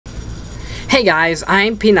Hey guys,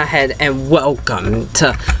 I'm Peanut and welcome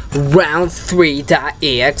to Round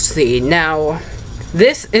 3.exe. Now,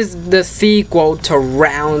 this is the sequel to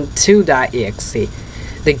Round 2.exe,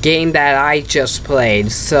 the game that I just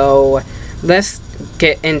played. So, let's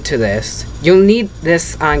get into this. You'll need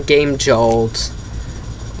this on Game Jolt.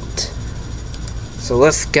 So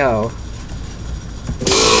let's go.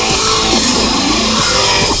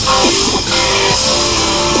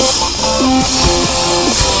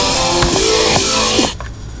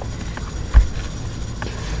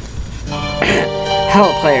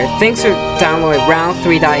 Hello player, thanks for downloading Round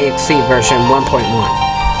 3.exe version 1.1.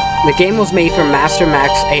 The game was made for Master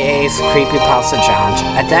Max AA's Creepypasta challenge.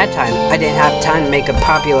 At that time, I didn't have time to make a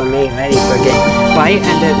popular main ready for a game, but I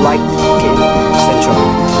ended like Game Central.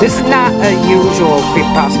 This is not a usual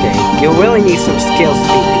Creepypasta game. You'll really need some skills to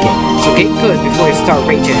beat the game, so get good before you start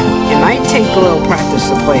raging. It might take a little practice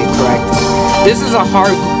to play it correctly. This is a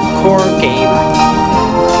hardcore game.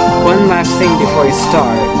 One last thing before you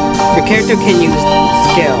start. Your character can use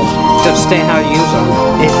skills to understand how to use them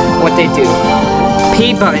and what they do.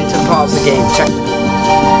 P button to pause the game. Check.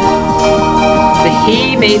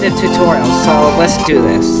 He made a tutorial, so let's do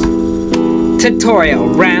this. Tutorial,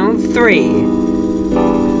 round 3.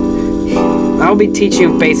 I'll be teaching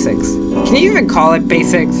you basics. Can you even call it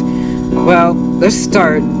basics? Well, let's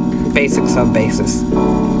start basics of basics.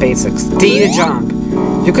 Basics. D to jump.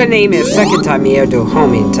 You could name it a second time you do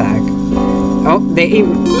homing attack. Oh,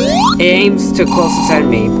 it aims to closest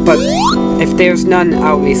enemy, but if there's none,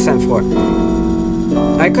 I'll be sent for.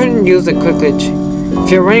 I couldn't use it quickly.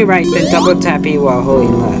 If you're running right, then double tap E while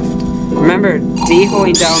holding left. Remember, D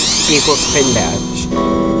holding down equals spin dash.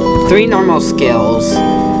 3 normal skills.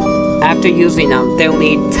 After using them, they'll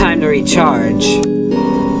need time to recharge.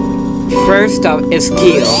 First up is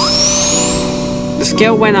Heal. The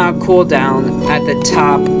skill went on cooldown at the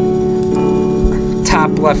top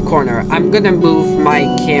left corner. I'm gonna move my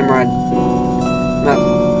camera.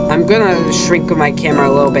 I'm gonna shrink my camera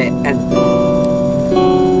a little bit and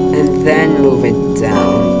then move it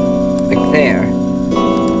down, like there.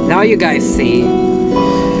 Now you guys see.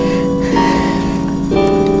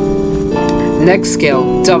 Next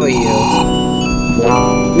skill, W.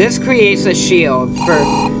 This creates a shield for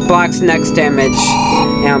blocks next damage,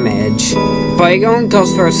 but it only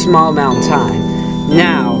goes for a small amount of time.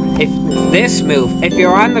 Now, if this move, if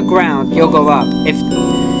you're on the ground, you'll go up. If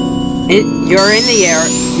you're in the air,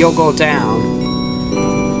 you'll go down.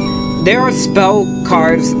 There are spell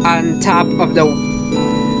cards on top of the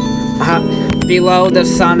below the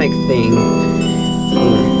Sonic thing.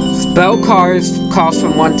 Spell cards cost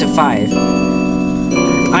from 1 to 5.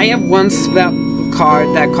 I have 1 spell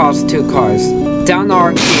card that costs 2 cards. Down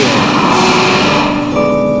or here.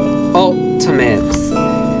 Ultimates.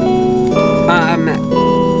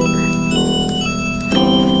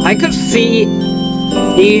 I could see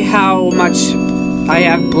how much I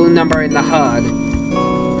have blue number in the HUD.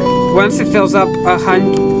 Once it fills up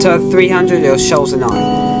 100 to 300, it shows it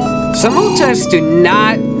on. Some ultimates do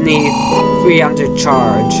not need 300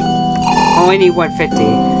 charge. Only need 150.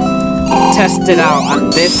 Test it out on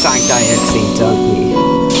this Sonic.exe dummy.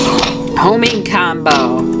 Homing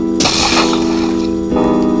combo.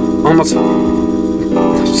 Almost.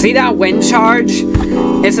 See that wind charge?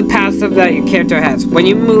 It's a passive that your character has. When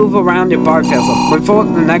you move around, your bar fills up. When full,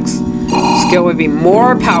 the next skill would be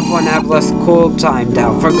more powerful and have less cool time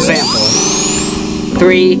down. For example,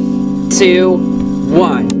 3, 2,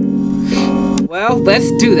 1. Well,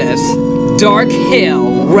 let's do this. Dark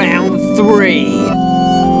Hill, round 3.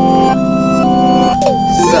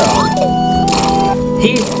 So,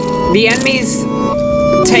 the enemies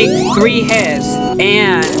take 3 hits,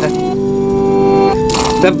 and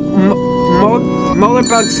the molar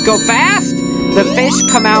bugs go fast. The fish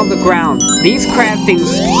come out of the ground. These crab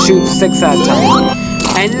things shoot 6 at a time.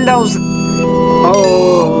 And those, I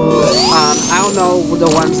don't know the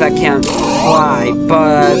ones that can't fly,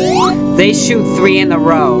 but they shoot 3 in a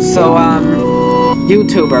row. So,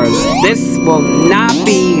 YouTubers, this will not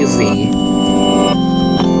be easy.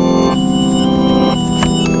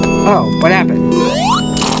 Oh, what happened?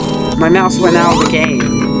 My mouse went out of the game.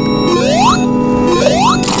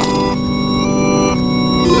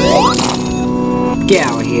 Get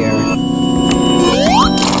out of here.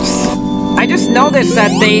 I just noticed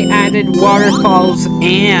that they added waterfalls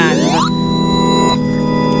and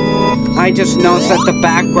I just noticed that the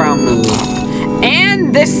background moved.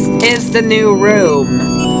 And this is the new room.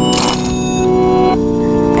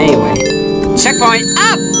 Anyway. Checkpoint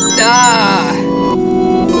up!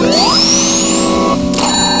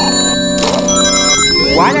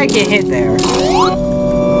 Why did I get hit there?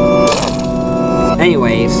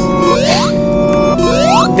 Anyways.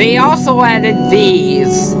 They also added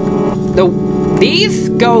these. These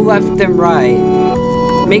go left and right,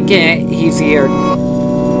 making it easier.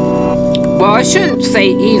 Well, I shouldn't say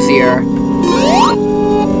easier.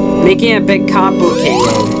 Making it a bit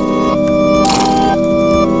complicated.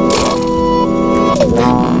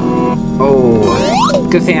 Oh,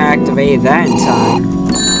 good thing I activated that in time.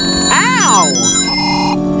 Ow!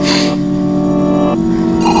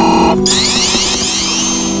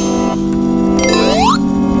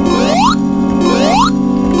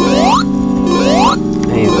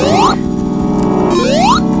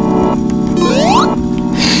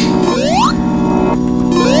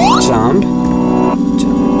 Jump.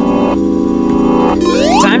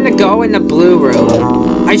 Time to go in the blue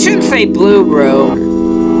room. I shouldn't say blue room.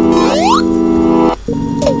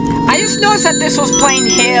 I just noticed that this was playing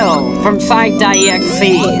Hill from Sonic.exe.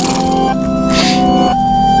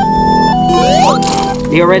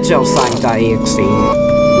 The original Sonic.exe.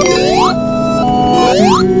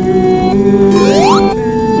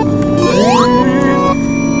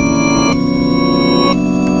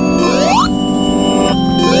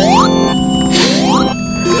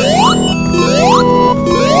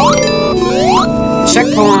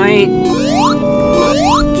 Checkpoint.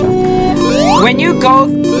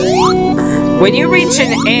 When you reach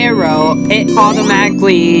an arrow, it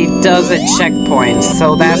automatically does a checkpoint,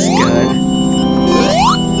 so that's good.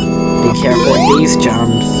 Be careful with these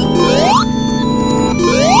jumps.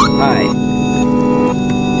 Alright.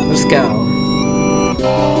 Let's go.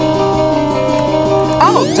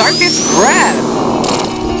 Oh, Darkest Breath!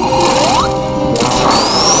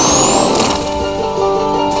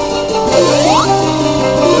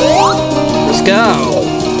 Let's go.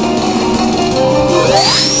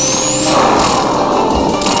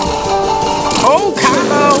 Oh,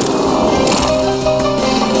 combo!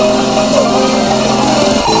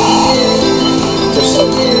 Just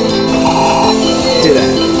do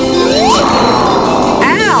that.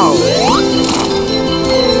 Ow!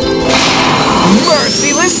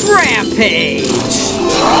 Merciless Rampage!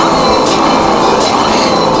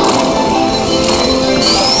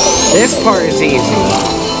 This part is easy.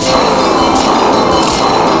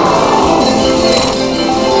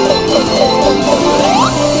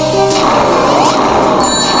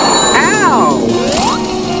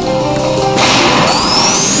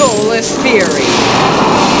 Fury.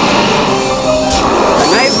 I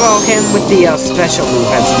might roll him with the special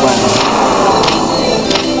move as well.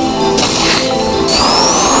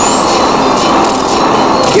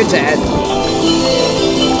 You're dead.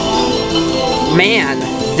 Man,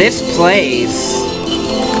 this place.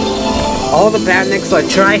 All the bandits are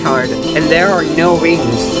tryhard, and there are no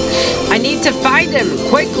rings. I need to find him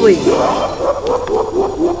quickly. Looking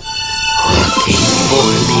for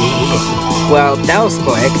me. Well, that was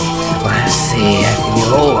quick. Let's see if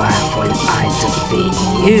you'll laugh when I defeat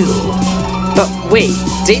you. But wait,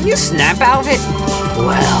 didn't you snap out of it?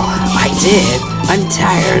 Well, I did. I'm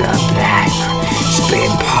tired of that. Spin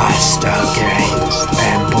pasta games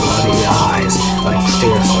and bloody eyes. Like,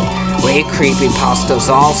 seriously. We creepypastas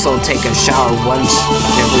also take a shower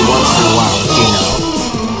every once in a while, you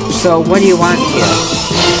know. So what do you want here?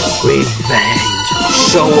 Revenge.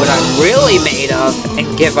 Show what I'm really made of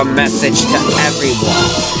and give a message to everyone.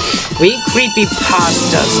 We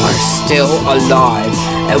creepypastas are still alive,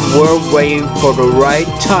 and we're waiting for the right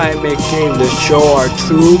time and game to show our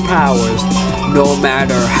true powers. No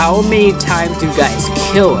matter how many times you guys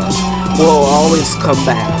kill us, we'll always come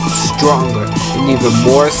back stronger and even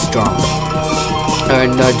more stronger.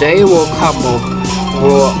 And the day will come we'll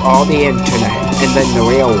rule all the internet and then the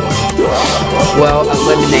real world. We'll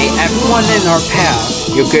eliminate everyone in our path.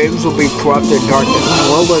 Your games will be corrupt in darkness, and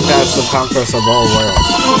we'll live as the conquerors of all worlds.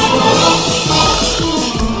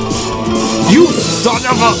 You son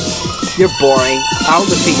of a... You're boring. I'll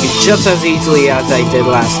defeat you just as easily as I did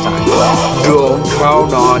last time. Don't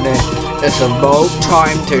count on it. It's about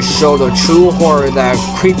time to show the true horror that a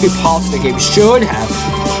creepypasta game should have.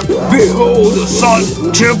 Behold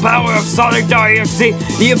the true power of Sonic.exe,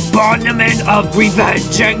 the embodiment of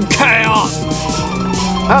revenge and chaos!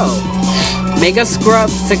 Oh. Mega Scrub,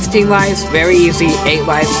 16 lives, very easy, 8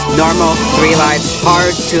 lives, normal, 3 lives,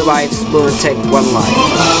 hard, 2 lives, lunatic, 1 life.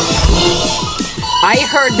 I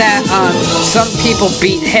heard that, some people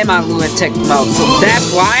beat him on lunatic mode, so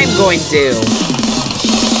that's what I'm going to do.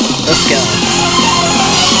 Let's go.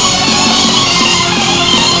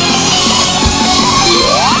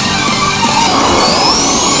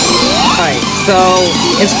 Alright, so,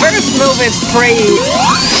 his first move is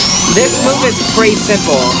this move is pretty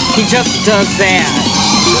simple. He just does that.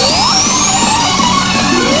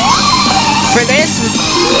 For this,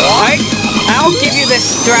 I'll give you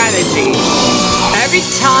this strategy. Every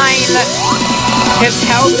time his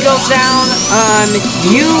health goes down,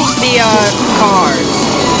 use the cards.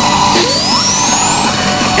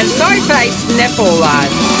 And sorry if I sniffle a lot.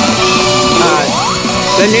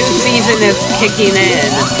 The new season is kicking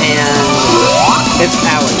in, and it's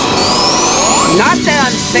allergies. Not that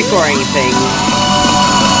I'm sick or anything,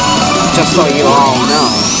 just so you all know.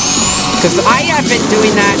 Because I have been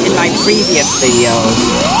doing that in my previous videos.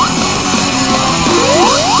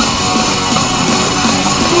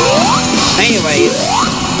 Anyways,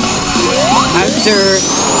 after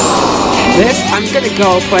this, I'm gonna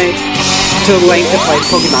go play to the lake to play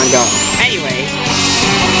Pokemon Go. Anyway,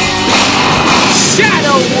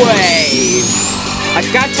 Shadow Wave! I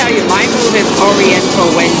forgot to tell you, my move is Oriental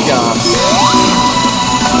Window.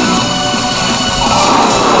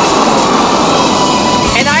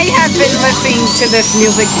 And I have been listening to this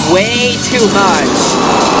music way too much.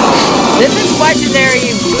 This is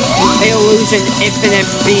Legendary Illusion Infinite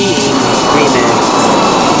Being remix.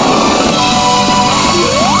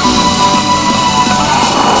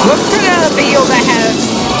 Look for the video that has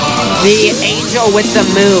the angel with the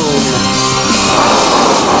moon.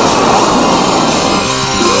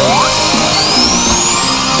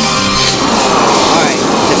 Alright,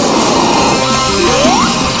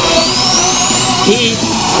 he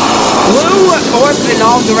blew orbs in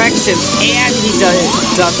all directions, and he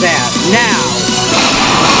does that. Now,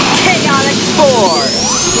 Chaotic Force.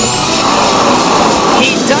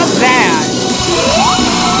 He does that.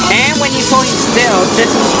 And when he's holding still,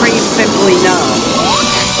 this is pretty simply known.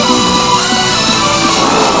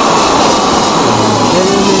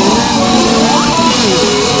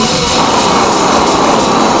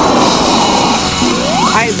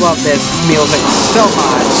 I love this music so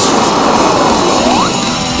much.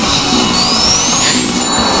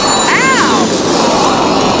 Ow!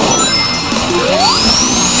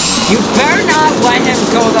 You better not let him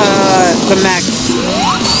go to the max.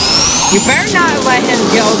 You better not let him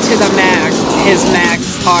go to the max, his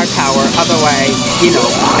max R power, otherwise, you know,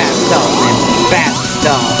 bad stuff, man. Bad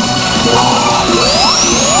stuff.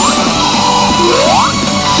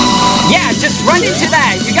 Yeah, just run into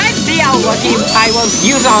that. You guys see how lucky I was?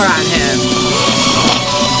 Use R on him.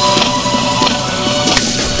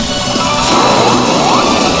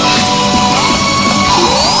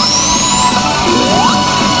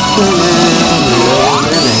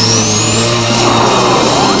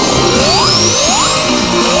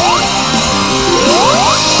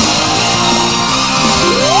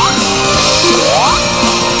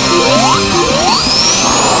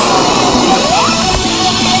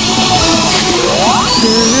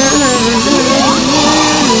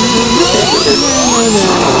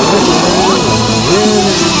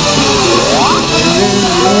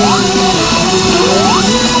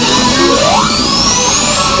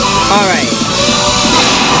 Alright.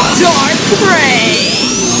 Dark Ray!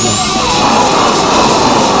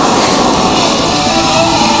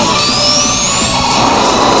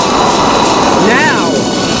 Now,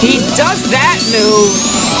 he does that move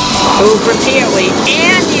repeatedly,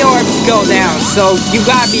 and the orbs go down, so you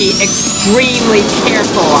gotta be extremely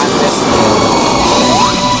careful on this move.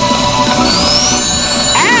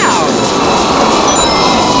 Ow!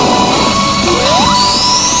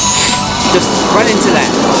 Just run into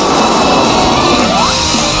that.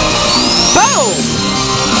 Boom!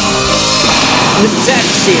 The Death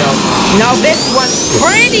Shield. Now this one's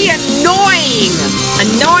pretty annoying!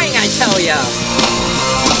 Annoying, I tell ya!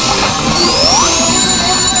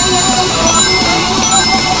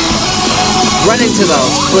 Run into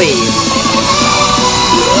those, please.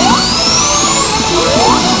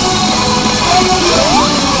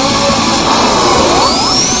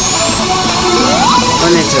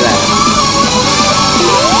 Run into that.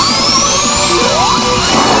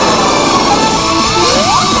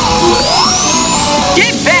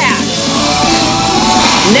 Get back!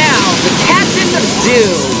 Now, the Cactus of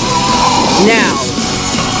Doom. Now,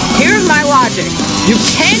 here's my logic. You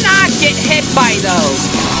cannot get hit by those.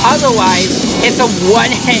 Otherwise, it's a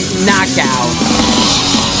one-hit knockout.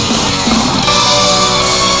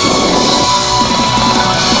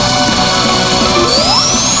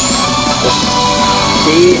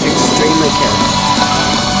 Be extremely careful.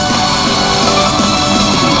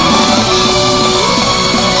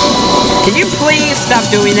 Can you please stop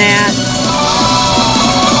doing that?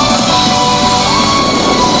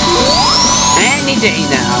 Any day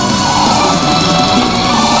now.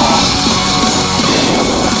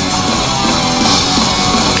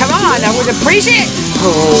 I would appreciate.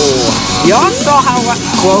 Oh, y'all saw how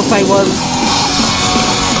close I was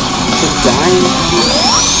to dying.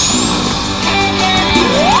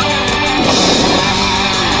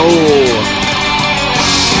 Oh.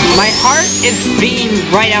 My heart is beating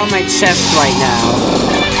right out of my chest right now.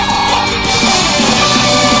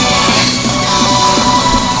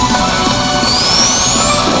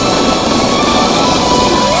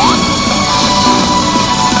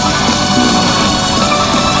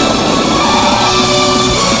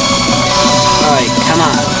 Alright, come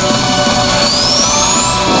on.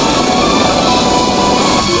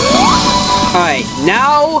 Alright,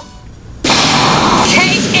 now...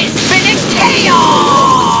 Infinite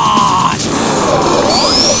Chaos!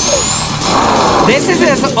 This is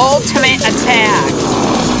his ultimate attack.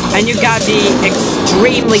 And you gotta be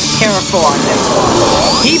extremely careful on this one.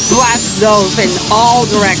 He blasts those in all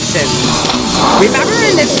directions. Remember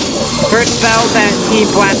in this first spell that he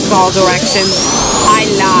blasts all directions? I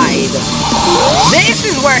lied. This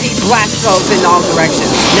is where he blasts those in all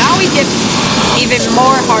directions. Now he gets even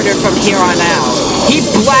more harder from here on out. He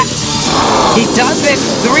does this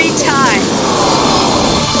 3 times.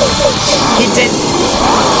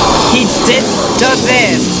 Does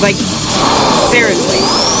this. Like, seriously.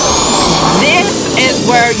 This is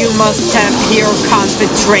where you must have pure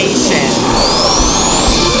concentration.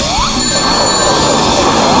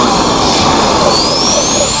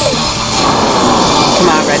 Come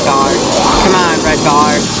on, red bar. Come on, red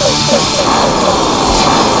bar.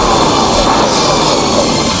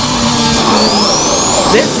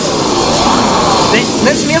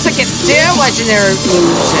 This music is still legendary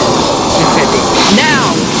illusion.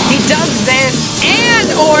 Now, he does this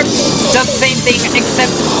and Orb does the same thing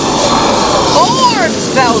except Orb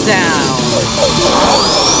fell down.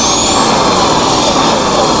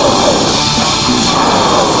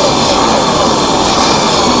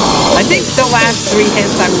 I think the last 3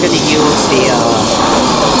 hits I'm gonna use the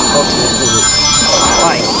ultimate move.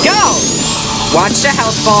 Alright, go! Watch the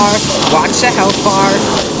health bar, watch the health bar,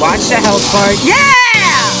 watch the health bar. Yeah!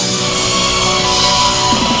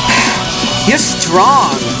 You're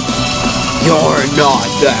strong. You're not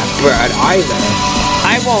that bad either.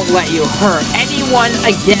 I won't let you hurt anyone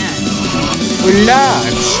again.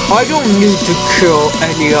 Relax, I don't need to kill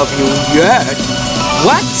any of you yet.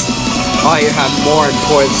 What? I have more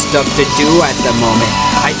important stuff to do at the moment.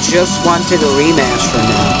 I just wanted a rematch for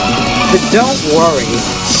now. But don't worry,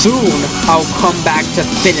 soon I'll come back to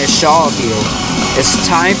finish all of you. It's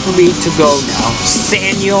time for me to go now.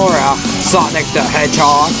 Senora, Sonic the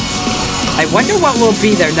Hedgehog. I wonder what will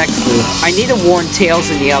be their next move. I need to warn Tails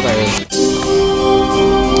and the others.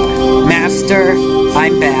 Master,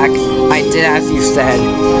 I'm back. I did as you said.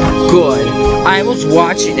 Good. I was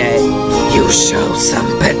watching it. You show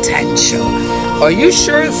some potential. Are you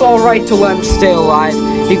sure it's alright to let him stay alive?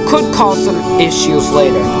 He could cause some issues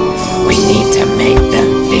later. We need to make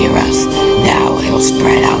them fear us. Now he'll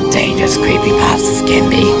spread how dangerous Creepypastas can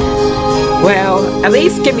be. Well, at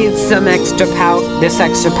least give me some extra power to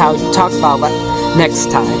talk about next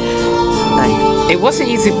time. It wasn't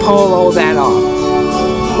easy to pull all that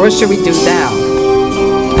off. What should we do now?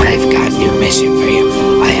 I've got a new mission for you.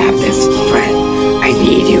 I have this friend. I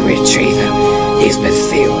need you to retrieve him. He's been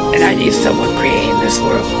sealed, and I need someone creating this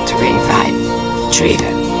world to retrieve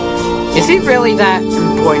him. Is he really that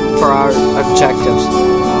important for our objectives?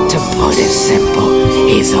 To put it simple,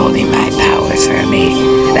 he's holding my powers for me.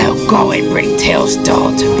 Now go and bring Tails'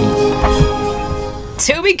 doll to me.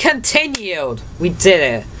 To be continued! We did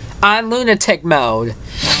it. On Lunatic mode.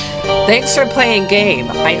 Thanks for playing game.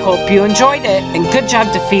 I hope you enjoyed it, and good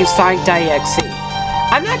job defeating Sonic.exe.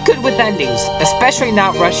 I'm not good with endings, especially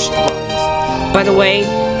not rushed ones. By the way,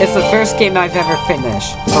 it's the first game I've ever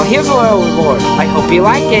finished. So here's a little reward. I hope you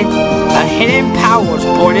like it. A hidden power was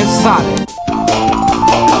born in Sonic.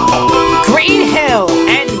 Green Hill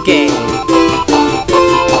Endgame.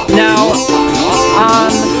 Now,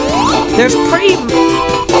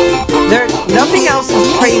 nothing else is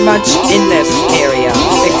pretty much in this area,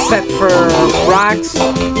 except for rocks,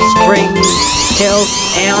 springs, hills,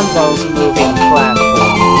 and those moving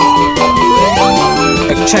platforms.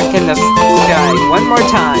 Checking the sky one more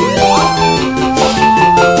time.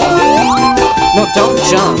 No, don't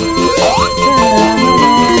jump.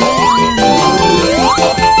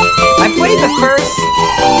 I played the first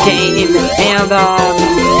game, and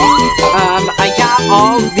I got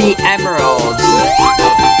all the emeralds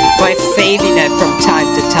by saving it from time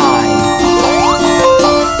to time.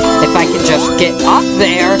 If I can just get up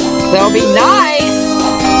there, that'll be nice!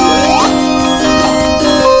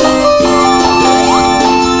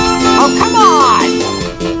 Oh, come on!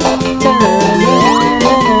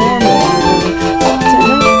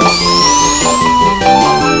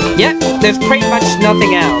 Yep, there's pretty much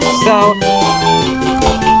nothing else, so...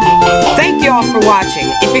 Thank you all all for watching.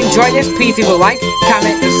 If you enjoyed this, please leave a like,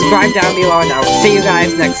 comment, and subscribe down below, and I'll see you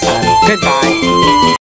guys next time. Goodbye.